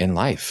in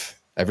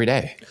life every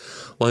day.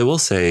 Well, I will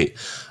say,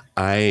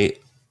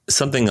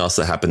 something else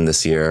that happened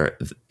this year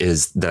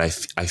is that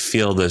I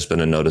feel there's been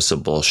a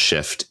noticeable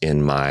shift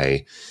in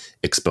my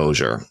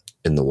exposure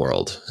in the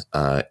world,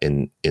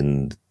 in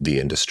the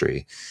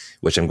industry,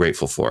 which I'm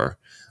grateful for.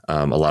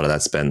 A lot of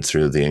that's been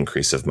through the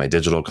increase of my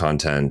digital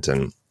content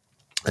and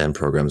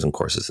programs and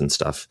courses and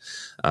stuff.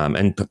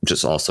 And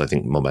just also, I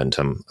think,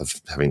 momentum of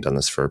having done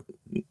this for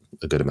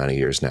a good amount of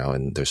years now.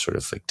 And there's sort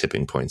of like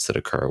tipping points that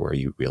occur where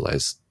you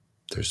realize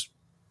there's,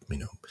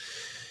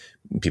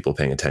 people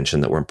paying attention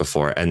that weren't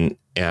before. And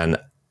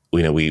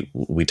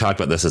we talked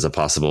about this as a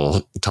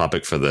possible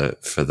topic for the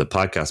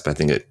podcast, but I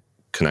think it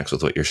connects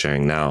with what you're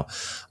sharing now.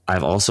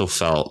 I've also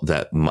felt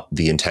that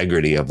the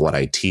integrity of what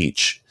I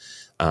teach,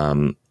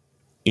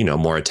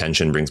 more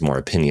attention brings more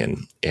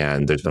opinion.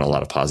 And there's been a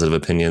lot of positive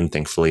opinion,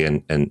 thankfully,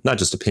 and not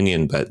just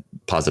opinion, but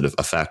positive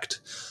effect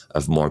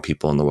of more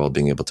people in the world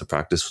being able to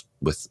practice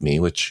with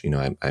me, which,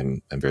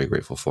 I'm very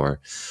grateful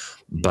for.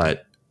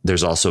 But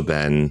there's also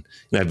been,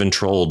 I've been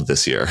trolled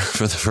this year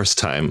for the first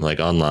time, like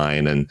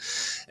online,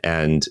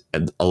 and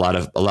a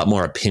lot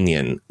more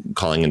opinion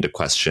calling into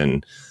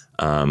question,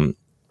 am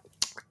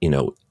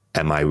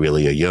I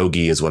really a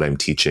yogi? Is what I'm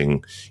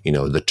teaching,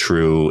 the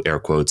true air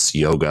quotes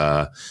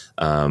yoga?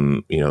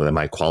 Am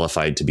I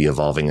qualified to be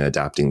evolving and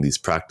adapting these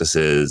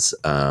practices?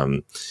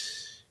 Am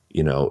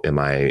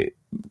I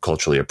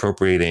culturally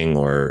appropriating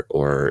or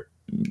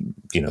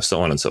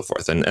so on and so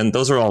forth? And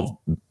those are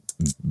all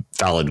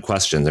valid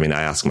questions. I mean,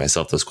 I ask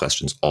myself those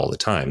questions all the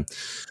time.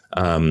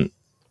 And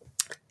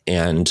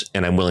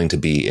I'm willing to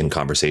be in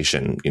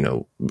conversation,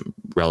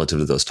 relative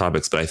to those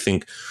topics. But I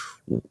think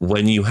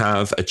when you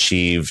have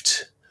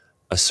achieved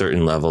a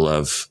certain level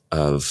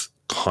of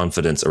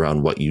confidence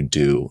around what you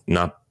do,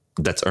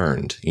 that's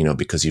earned,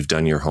 because you've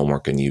done your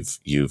homework and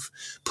you've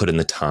put in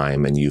the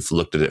time and you've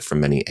looked at it from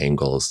many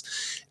angles,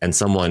 and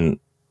someone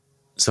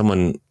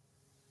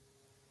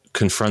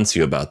confronts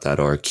you about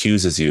that or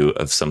accuses you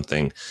of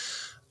something,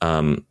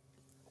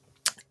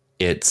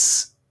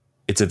 it's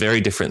a very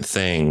different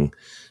thing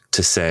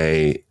to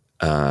say,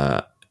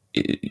 I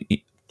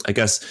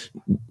guess,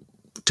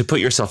 to put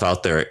yourself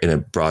out there in a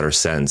broader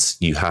sense,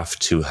 you have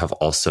to have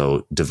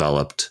also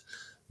developed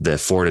the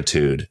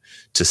fortitude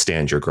to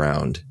stand your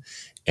ground.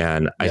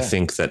 And I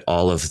think that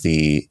all of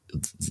the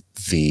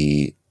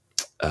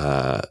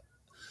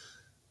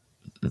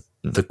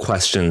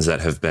questions that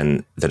have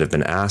been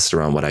asked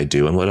around what I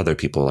do and what other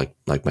people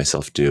like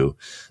myself do,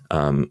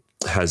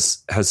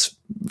 has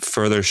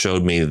further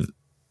showed me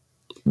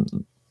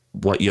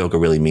what yoga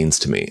really means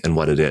to me and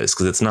what it is.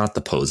 Because it's not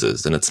the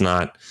poses, and it's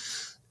not,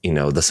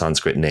 the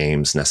Sanskrit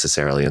names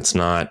necessarily. It's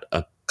not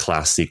a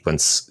class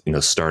sequence,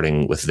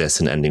 starting with this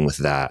and ending with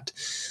that.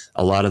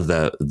 A lot of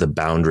the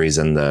boundaries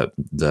and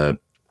the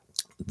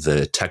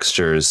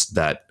textures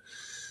that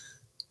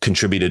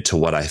contributed to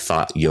what I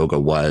thought yoga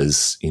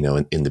was,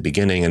 in the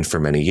beginning and for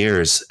many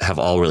years, have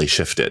all really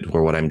shifted.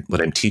 Where what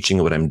I'm teaching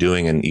and what I'm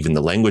doing, and even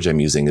the language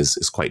I'm using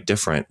is quite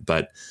different.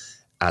 But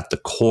at the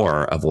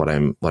core of what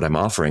I'm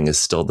offering is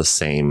still the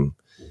same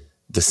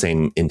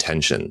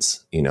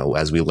intentions.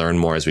 As we learn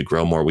more, as we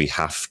grow more, we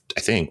have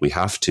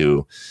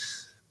to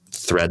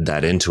thread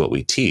that into what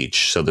we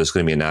teach. So there's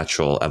going to be a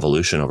natural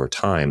evolution over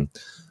time.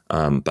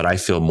 But I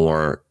feel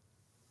more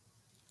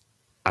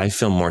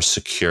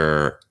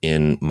secure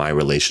in my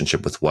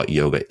relationship with what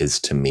yoga is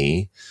to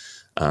me,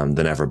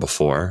 than ever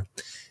before.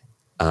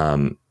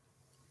 And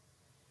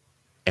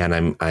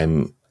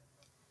I'm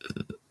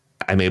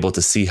able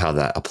to see how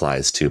that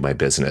applies to my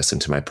business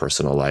and to my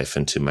personal life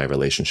and to my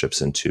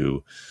relationships and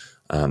to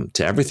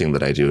everything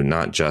that I do,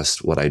 not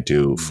just what I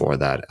do for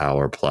that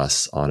hour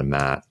plus on a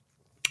mat,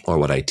 or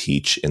what I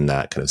teach in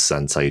that kind of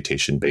sun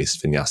salutation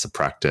based vinyasa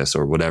practice,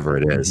 or whatever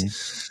it is. Mm-hmm.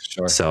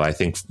 Sure. So I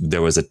think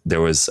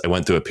I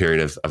went through a period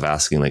of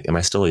asking, like, am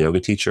I still a yoga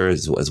teacher?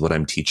 Is what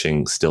I'm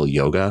teaching still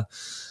yoga?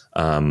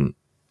 And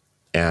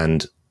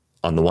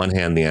on the one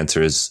hand, the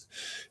answer is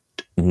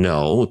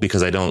no,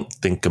 because I don't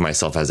think of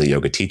myself as a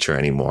yoga teacher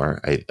anymore.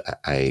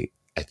 I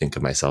think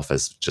of myself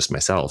as just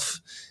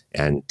myself,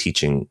 and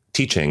teaching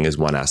is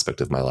one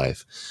aspect of my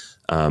life.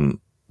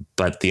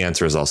 But the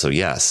answer is also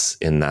yes,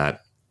 in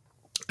that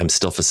I'm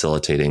still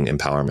facilitating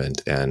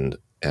empowerment and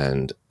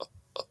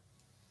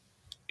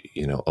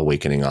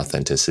awakening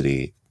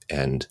authenticity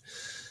and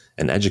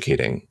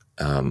educating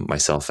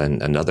myself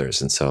and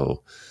others. And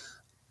so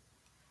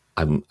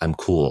I'm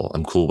cool.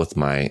 I'm cool with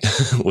my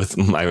with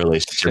my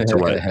relationship to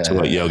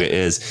what yoga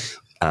is,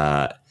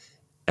 and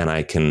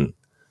I can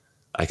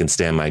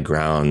stand my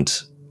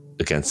ground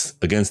against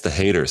the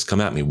haters.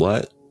 Come at me.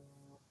 What?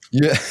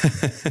 Yeah.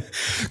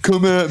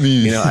 Come at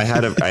me. I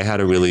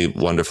had a really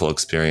wonderful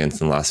experience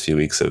in the last few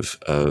weeks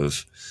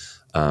of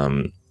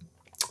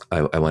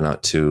I went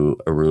out to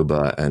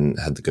Aruba and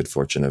had the good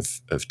fortune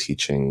of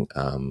teaching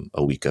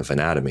a week of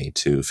anatomy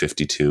to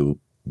 52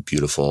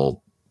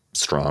 beautiful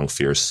strong,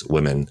 fierce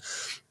women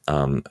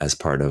as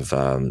part of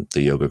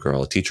the Yoga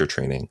Girl teacher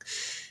training.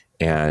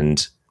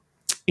 And,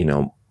 you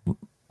know,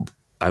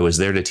 I was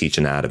there to teach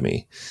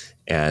anatomy,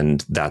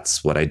 and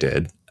that's what I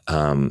did.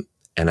 And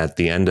at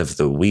the end of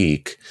the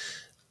week,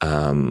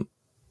 there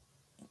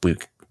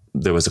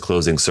was a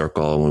closing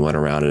circle, and we went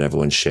around and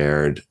everyone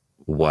shared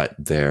what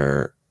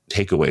their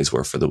takeaways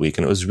were for the week.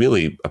 And it was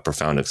really a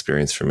profound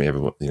experience for me.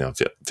 Everyone,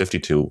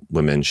 52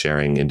 women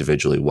sharing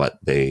individually what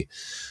they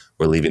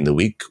were leaving the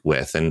week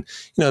with. And,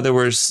 there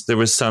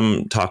was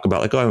some talk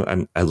about like,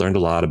 I learned a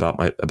lot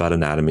about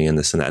anatomy and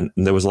this and that. And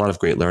there was a lot of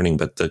great learning,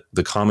 but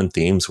the common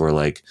themes were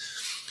like,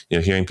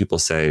 hearing people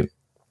say,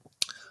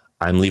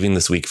 I'm leaving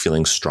this week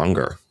feeling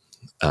stronger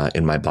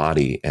in my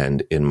body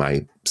and in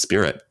my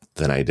spirit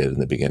than I did in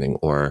the beginning.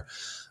 Or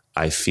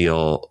I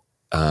feel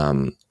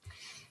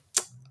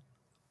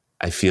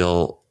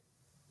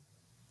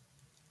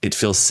it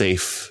feels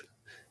safe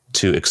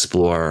to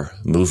explore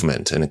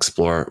movement and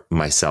explore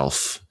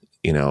myself.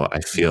 I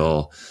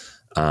feel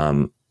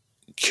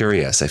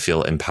curious. I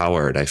feel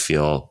empowered. I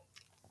feel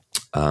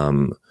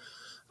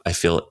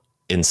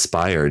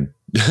inspired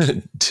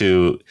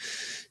to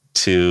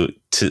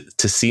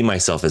see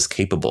myself as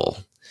capable.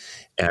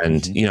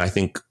 And, I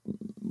think,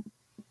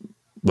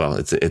 well,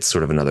 it's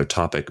sort of another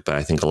topic, but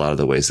I think a lot of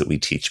the ways that we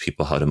teach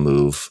people how to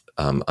move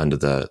under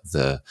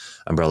the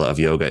umbrella of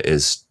yoga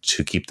is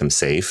to keep them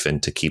safe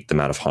and to keep them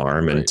out of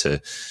harm, and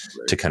to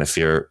kind of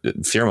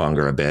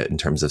fearmonger a bit in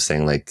terms of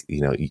saying like,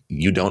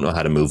 you don't know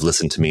how to move,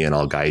 listen to me and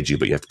I'll guide you,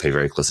 but you have to pay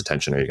very close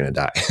attention or you're going to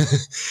die.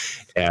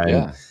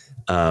 And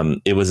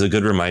it was a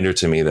good reminder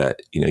to me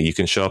that, you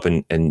can show up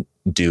and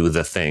do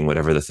the thing,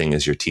 whatever the thing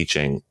is you're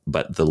teaching,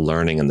 but the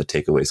learning and the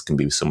takeaways can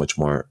be so much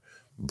more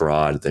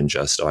broad than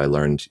just, I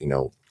learned,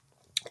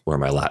 where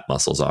my lat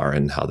muscles are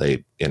and how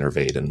they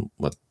innervate and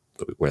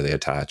where they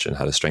attach and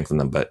how to strengthen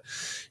them. But,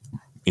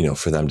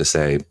 for them to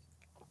say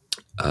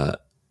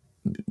that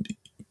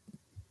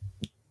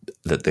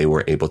they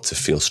were able to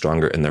feel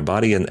stronger in their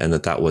body, and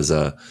that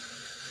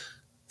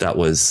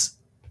was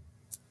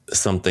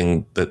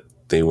something that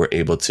they were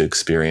able to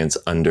experience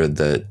under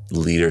the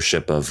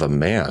leadership of a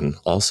man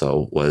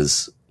also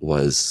was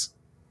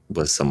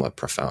somewhat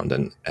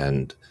profound.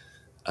 And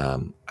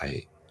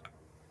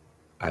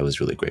I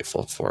was really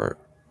grateful for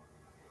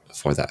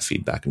that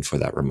feedback and for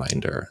that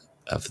reminder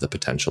of the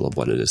potential of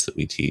what it is that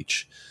we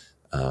teach.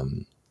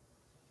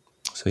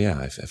 So yeah,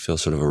 I feel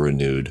sort of a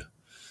renewed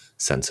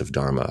sense of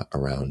Dharma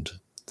around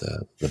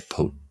the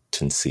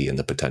potency and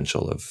the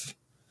potential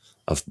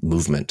of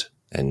movement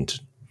and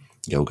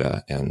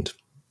yoga and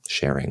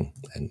sharing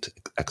and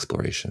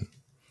exploration.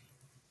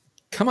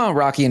 Come on,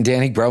 Rocky and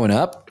Danny, growing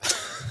up.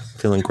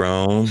 Feeling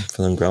grown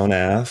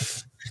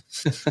AF.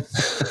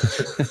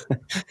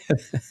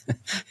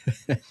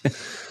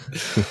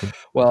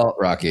 Well,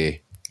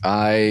 Rocky,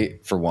 I,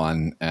 for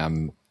one,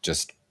 am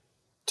just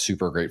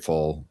super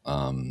grateful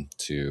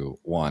to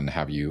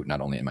have you not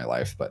only in my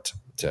life, but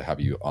to have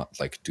you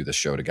do the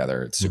show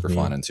together. It's super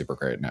fun and super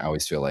great. And I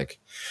always feel like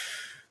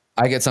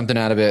I get something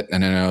out of it,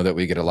 and I know that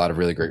we get a lot of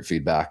really great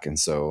feedback. And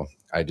so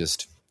I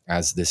just,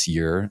 as this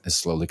year is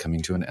slowly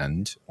coming to an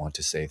end, want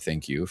to say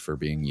thank you for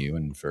being you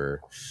and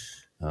for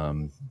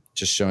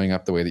just showing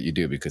up the way that you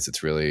do, because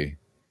it's really,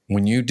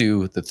 when you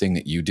do the thing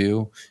that you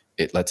do,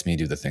 it lets me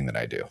do the thing that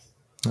I do.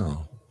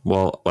 Oh,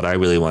 well, what I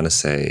really want to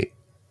say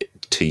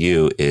to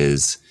you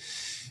is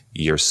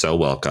you're so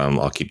welcome.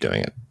 I'll keep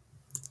doing it.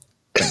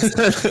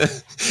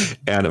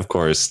 And of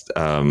course,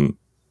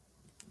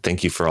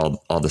 thank you for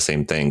all the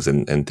same things.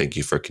 And thank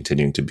you for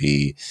continuing to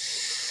be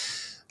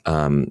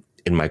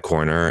in my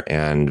corner.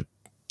 And,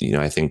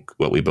 I think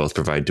what we both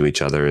provide to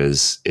each other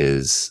is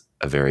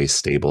a very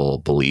stable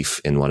belief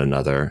in one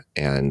another,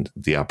 and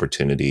the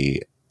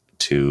opportunity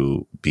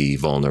to be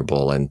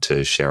vulnerable and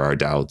to share our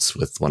doubts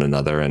with one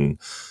another. And,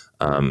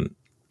 I've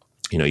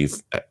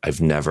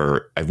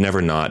never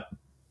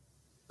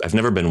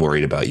been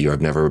worried about you.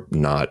 I've never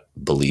not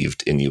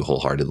believed in you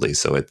wholeheartedly.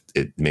 So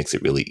it makes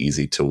it really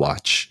easy to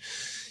watch,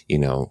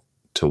 you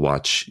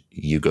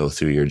go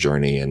through your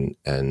journey, and,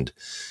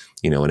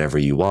 whenever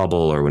you wobble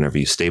or whenever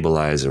you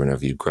stabilize or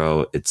whenever you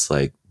grow, it's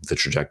like the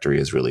trajectory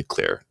is really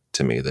clear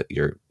to me that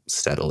you're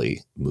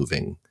steadily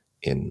moving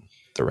in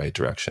the right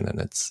direction, and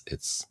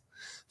it's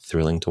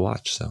thrilling to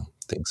watch. So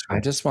thanks. I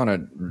just want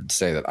to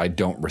say that I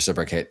don't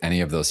reciprocate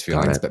any of those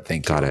feelings, but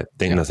thank you. Got it.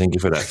 Thank you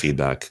for that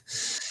feedback.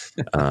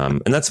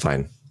 And that's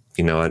fine.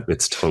 You know what?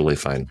 It's totally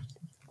fine.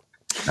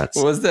 What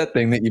was that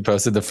thing that you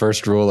posted? The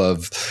first rule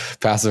of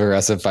passive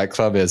aggressive Fight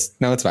Club is,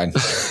 no, it's fine.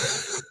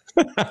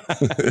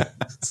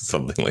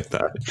 Something like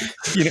that.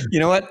 You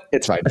know what?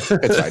 It's fine.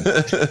 It's fine.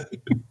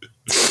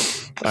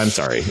 I'm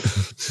sorry.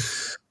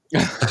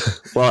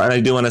 Well, and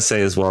I do want to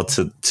say as well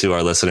to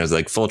our listeners,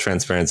 like, full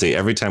transparency,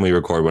 every time we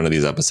record one of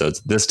these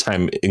episodes, this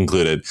time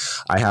included,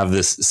 I have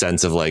this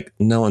sense of like,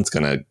 no one's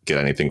going to get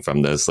anything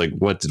from this. Like,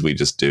 what did we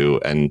just do?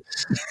 And,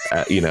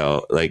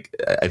 like,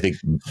 I think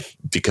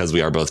because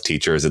we are both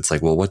teachers, it's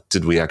like, well, what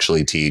did we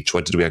actually teach?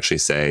 What did we actually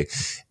say?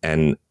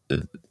 And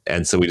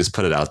so we just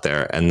put it out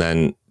there. And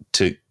then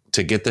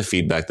to get the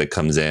feedback that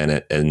comes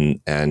in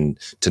and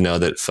to know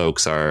that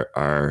folks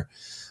are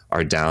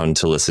down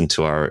to listen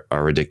to our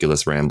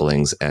ridiculous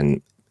ramblings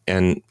and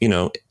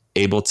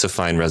able to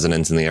find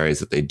resonance in the areas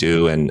that they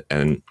do and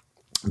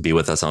be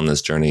with us on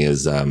this journey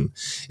is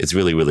it's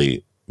really,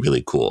 really,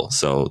 really cool.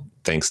 So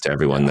thanks to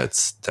everyone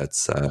that's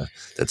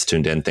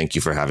tuned in. Thank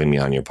you for having me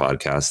on your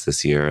podcast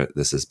this year.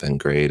 This has been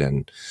great.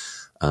 And,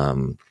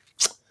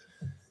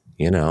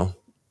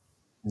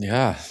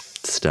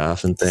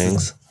 stuff and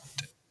things.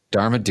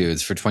 Dharma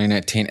Dudes for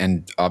 2019.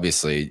 And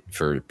obviously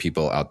for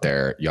people out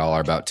there, y'all are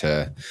about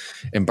to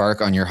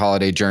embark on your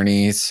holiday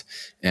journeys.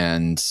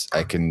 And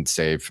I can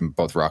say from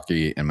both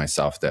Rocky and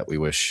myself that we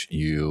wish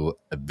you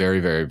a very,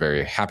 very,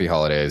 very happy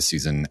holiday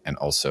season, and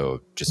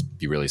also just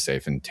be really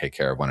safe and take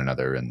care of one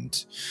another.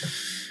 And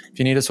if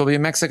you need us, we'll be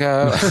in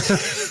Mexico.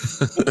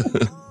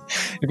 If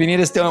you need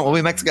us, we'll be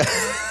in Mexico.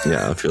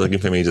 Yeah. If you're looking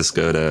for me, just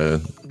go to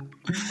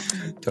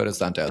Todos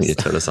Santos. Yeah,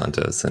 Todos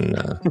Santos and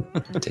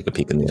take a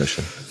peek in the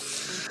ocean.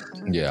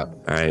 Yeah.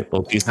 All right.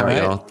 Well, peace out,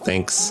 y'all.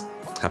 Thanks.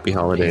 Happy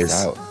holidays.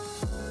 Peace out.